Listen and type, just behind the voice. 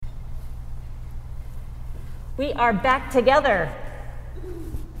We are back together.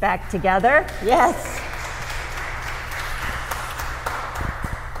 Back together, yes.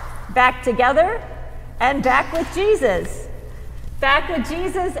 Back together and back with Jesus. Back with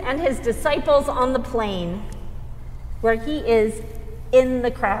Jesus and his disciples on the plain, where he is in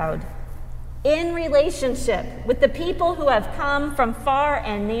the crowd, in relationship with the people who have come from far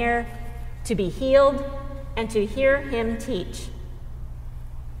and near to be healed and to hear him teach.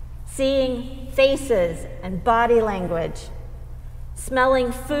 Seeing faces and body language,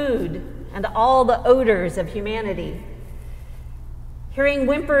 smelling food and all the odors of humanity, hearing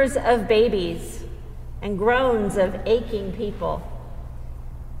whimpers of babies and groans of aching people,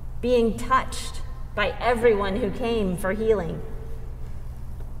 being touched by everyone who came for healing,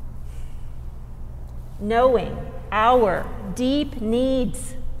 knowing our deep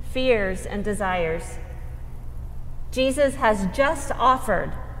needs, fears, and desires. Jesus has just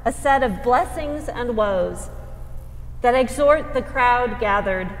offered a set of blessings and woes that exhort the crowd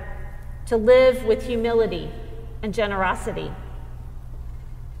gathered to live with humility and generosity.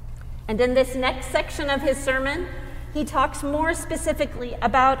 And in this next section of his sermon, he talks more specifically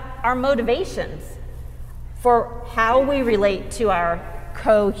about our motivations for how we relate to our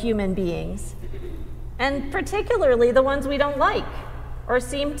co-human beings, and particularly the ones we don't like or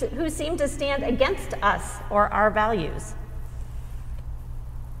who seem to stand against us or our values.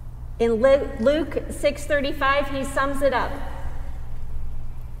 In Luke 6:35, he sums it up.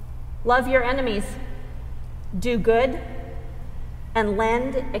 Love your enemies, do good, and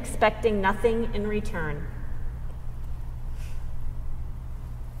lend, expecting nothing in return.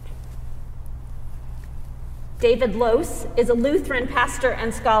 David Lose is a Lutheran pastor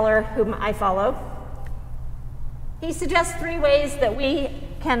and scholar whom I follow. He suggests 3 ways that we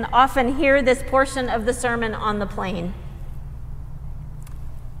can often hear this portion of the sermon on the plain.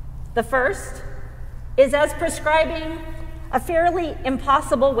 The first is as prescribing a fairly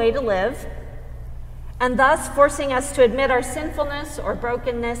impossible way to live, and thus forcing us to admit our sinfulness or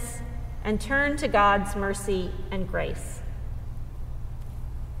brokenness and turn to God's mercy and grace.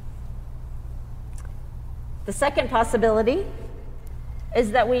 The second possibility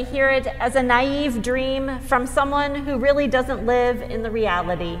is that we hear it as a naive dream from someone who really doesn't live in the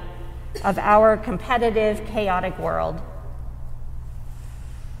reality of our competitive, chaotic world.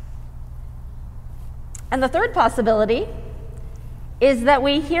 And the third possibility is that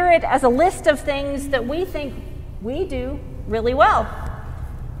we hear it as a list of things that we think we do really well,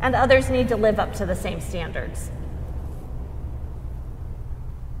 and others need to live up to the same standards.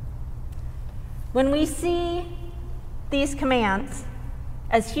 When we see these commands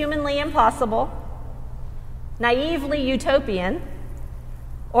as humanly impossible, naively utopian,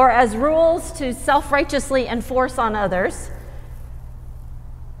 or as rules to self-righteously enforce on others,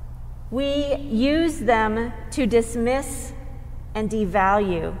 we use them to dismiss and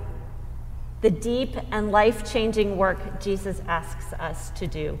devalue the deep and life-changing work Jesus asks us to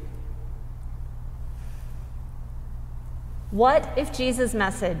do. What if Jesus'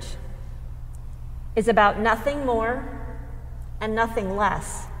 message is about nothing more and nothing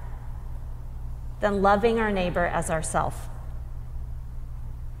less than loving our neighbor as ourselves?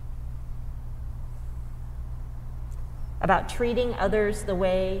 About treating others the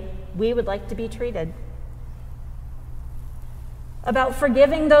way we would like to be treated? About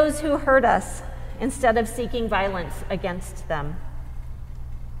forgiving those who hurt us instead of seeking violence against them?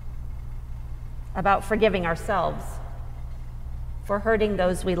 About forgiving ourselves for hurting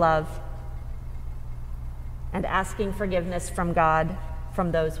those we love and asking forgiveness from God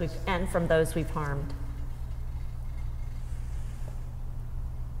from those we've harmed?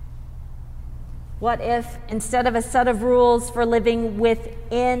 What if, instead of a set of rules for living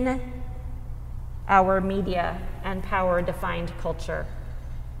within our media and power-defined culture,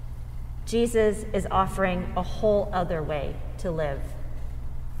 Jesus is offering a whole other way to live?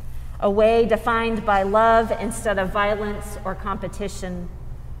 A way defined by love instead of violence or competition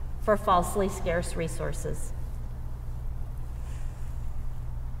for falsely scarce resources.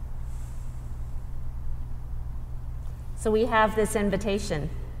 So we have this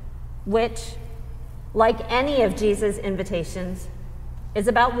invitation, which, like any of Jesus' invitations, is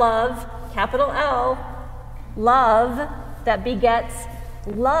about love, capital L, love that begets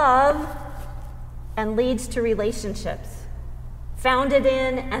love and leads to relationships, founded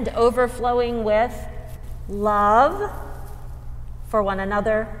in and overflowing with love for one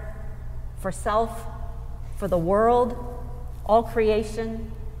another, for self, for the world, all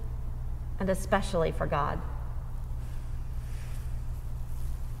creation, and especially for God.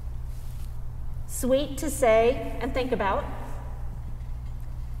 Sweet to say and think about,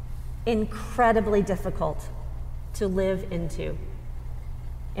 incredibly difficult to live into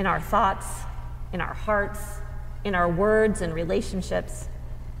in our thoughts, in our hearts, in our words and relationships.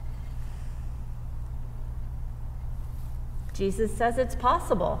 Jesus says it's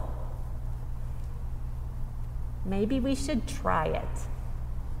possible. Maybe we should try it.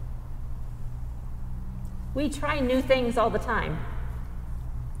 We try new things all the time.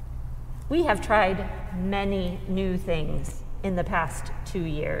 We have tried many new things in the past 2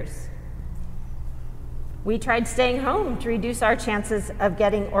 years. We tried staying home to reduce our chances of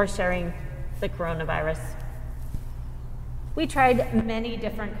getting or sharing the coronavirus. We tried many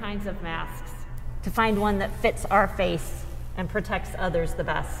different kinds of masks to find one that fits our face and protects others the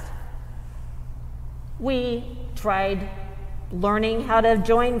best. We tried learning how to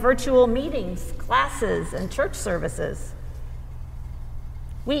join virtual meetings, classes, and church services.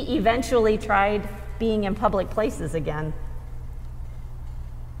 We eventually tried being in public places again.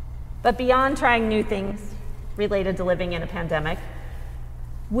 But beyond trying new things related to living in a pandemic,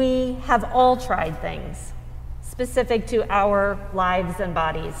 we have all tried things specific to our lives and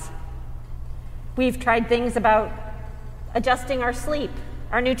bodies. We've tried things about adjusting our sleep,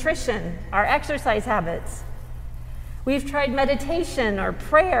 our nutrition, our exercise habits. We've tried meditation or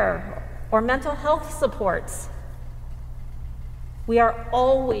prayer or mental health supports. We are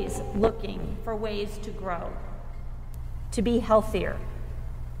always looking for ways to grow, to be healthier,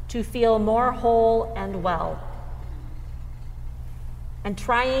 to feel more whole and well. And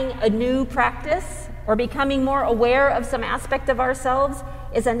trying a new practice or becoming more aware of some aspect of ourselves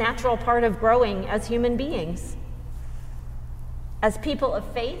is a natural part of growing as human beings. As people of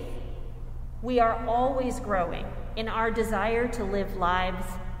faith, we are always growing in our desire to live lives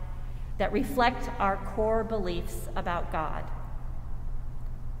that reflect our core beliefs about God.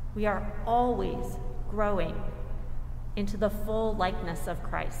 We are always growing into the full likeness of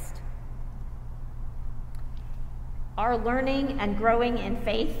Christ. Our learning and growing in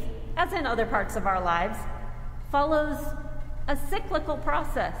faith, as in other parts of our lives, follows a cyclical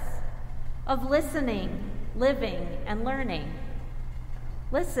process of listening, living, and learning.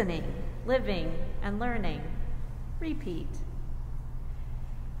 Listening, living, and learning. Repeat.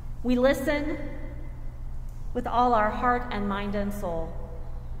 We listen with all our heart and mind and soul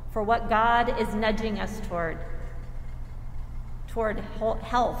for what God is nudging us toward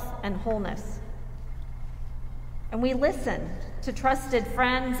health and wholeness. And we listen to trusted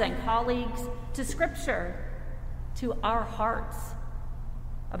friends and colleagues, to Scripture, to our hearts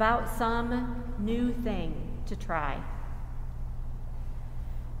about some new thing to try.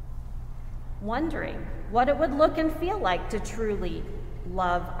 Wondering what it would look and feel like to truly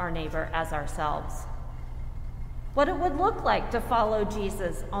love our neighbor as ourselves. What it would look like to follow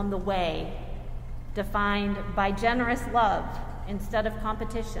Jesus on the way defined by generous love instead of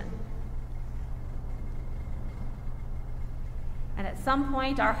competition. And at some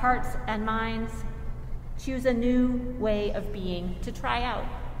point, our hearts and minds choose a new way of being to try out.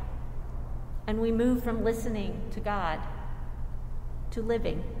 And we move from listening to God to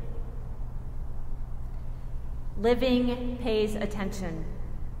living. Living pays attention,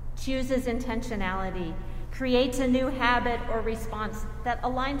 chooses intentionality, creates a new habit or response that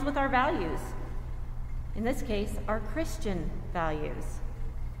aligns with our values. In this case, our Christian values.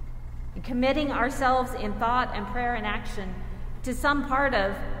 And committing ourselves in thought and prayer and action to some part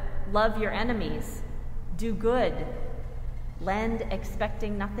of love your enemies, do good, lend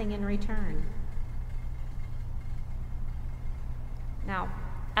expecting nothing in return. Now,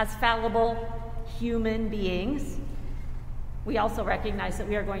 as fallible human beings, we also recognize that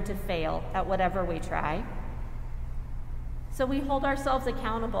we are going to fail at whatever we try. So we hold ourselves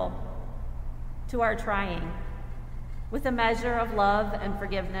accountable to our trying with a measure of love and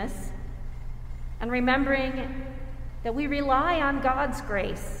forgiveness, and remembering that we rely on God's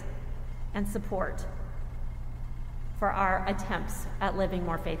grace and support for our attempts at living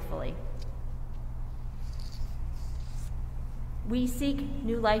more faithfully. We seek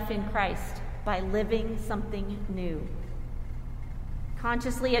new life in Christ by living something new,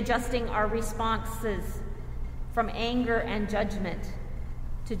 consciously adjusting our responses from anger and judgment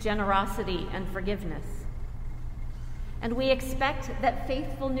to generosity and forgiveness. And we expect that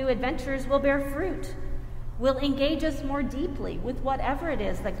faithful new adventures will bear fruit, will engage us more deeply with whatever it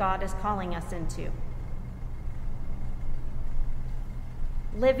is that God is calling us into.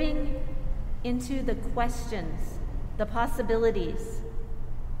 Living into the questions, the possibilities,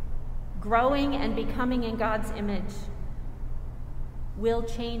 growing and becoming in God's image will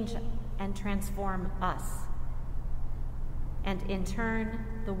change and transform us, and in turn,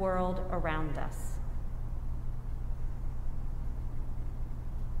 the world around us.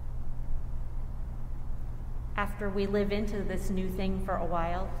 after we live into this new thing for a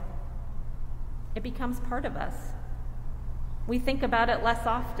while, it becomes part of us. We think about it less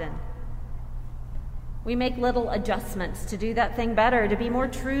often. We make little adjustments to do that thing better, to be more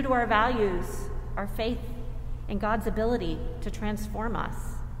true to our values, our faith, and God's ability to transform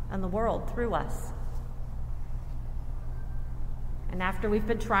us and the world through us. And after we've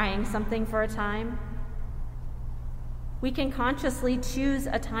been trying something for a time, we can consciously choose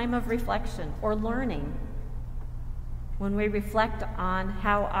a time of reflection or learning when we reflect on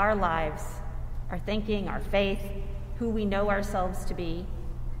how our lives, our thinking, our faith, who we know ourselves to be,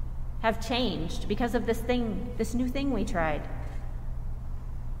 have changed because of this new thing we tried.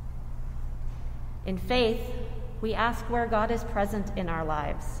 In faith, we ask where God is present in our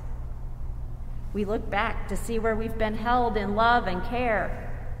lives. We look back to see where we've been held in love and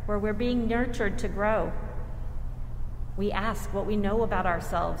care, where we're being nurtured to grow. We ask what we know about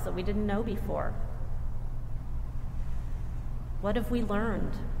ourselves that we didn't know before. What have we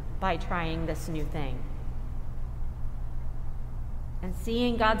learned by trying this new thing? And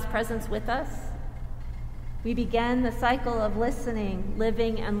seeing God's presence with us, we begin the cycle of listening,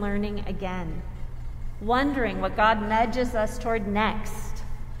 living, and learning again, wondering what God nudges us toward next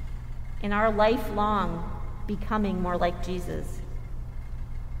in our lifelong becoming more like Jesus,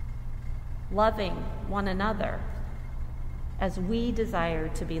 loving one another as we desire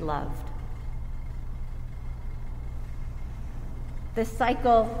to be loved. This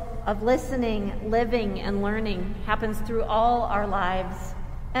cycle of listening, living, and learning happens through all our lives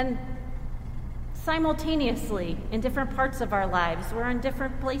and simultaneously in different parts of our lives. We're in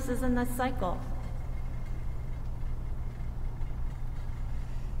different places in this cycle.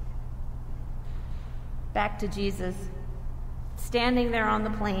 Back to Jesus, standing there on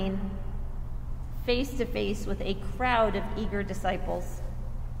the plain, face to face with a crowd of eager disciples.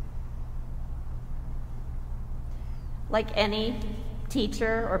 Like any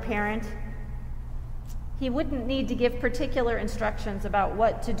teacher or parent, he wouldn't need to give particular instructions about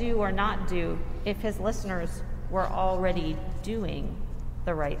what to do or not do if his listeners were already doing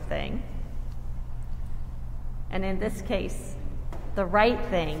the right thing. And in this case, the right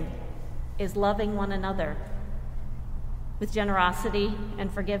thing is loving one another with generosity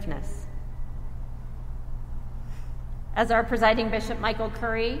and forgiveness. As our presiding bishop, Michael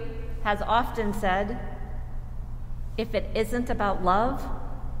Curry, has often said, if it isn't about love,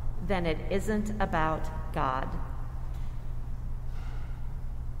 then it isn't about God.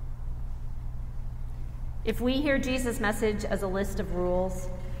 If we hear Jesus' message as a list of rules,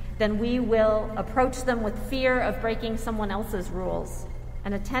 then we will approach them with fear of breaking someone else's rules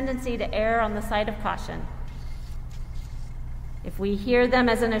and a tendency to err on the side of caution. If we hear them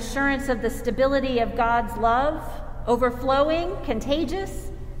as an assurance of the stability of God's love, overflowing, contagious,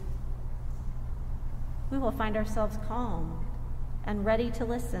 we will find ourselves calm and ready to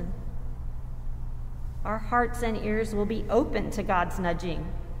listen. Our hearts and ears will be open to God's nudging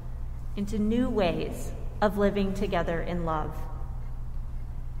into new ways of living together in love.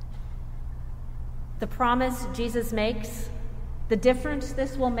 The promise Jesus makes, the difference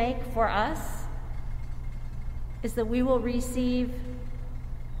this will make for us, is that we will receive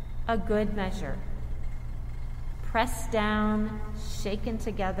a good measure, pressed down, shaken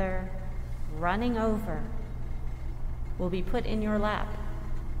together, running over, will be put in your lap.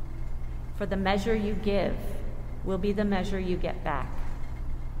 For the measure you give will be the measure you get back.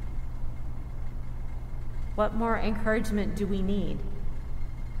 What more encouragement do we need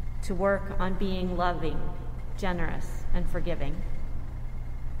to work on being loving, generous, and forgiving?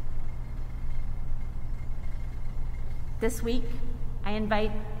 This week, I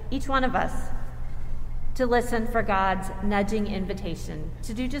invite each one of us to listen for God's nudging invitation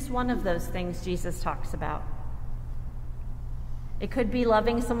to do just one of those things Jesus talks about. It could be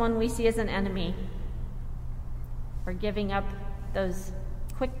loving someone we see as an enemy, or giving up those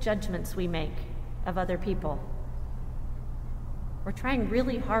quick judgments we make of other people, or trying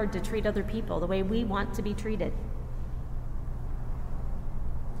really hard to treat other people the way we want to be treated.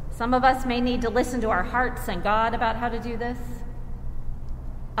 Some of us may need to listen to our hearts and God about how to do this.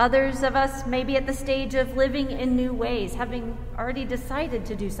 Others of us may be at the stage of living in new ways, having already decided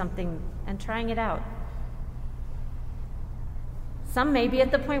to do something and trying it out. Some may be at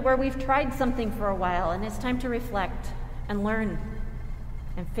the point where we've tried something for a while and it's time to reflect and learn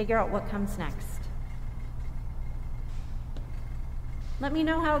and figure out what comes next. Let me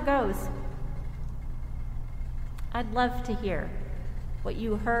know how it goes. I'd love to hear what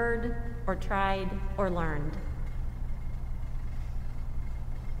you heard or tried or learned.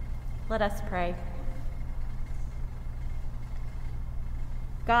 Let us pray.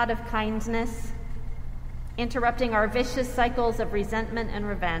 God of kindness, interrupting our vicious cycles of resentment and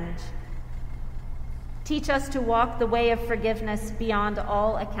revenge. Teach us to walk the way of forgiveness beyond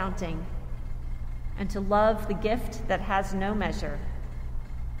all accounting, and to love the gift that has no measure.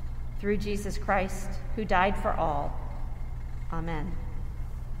 Through Jesus Christ, who died for all. Amen.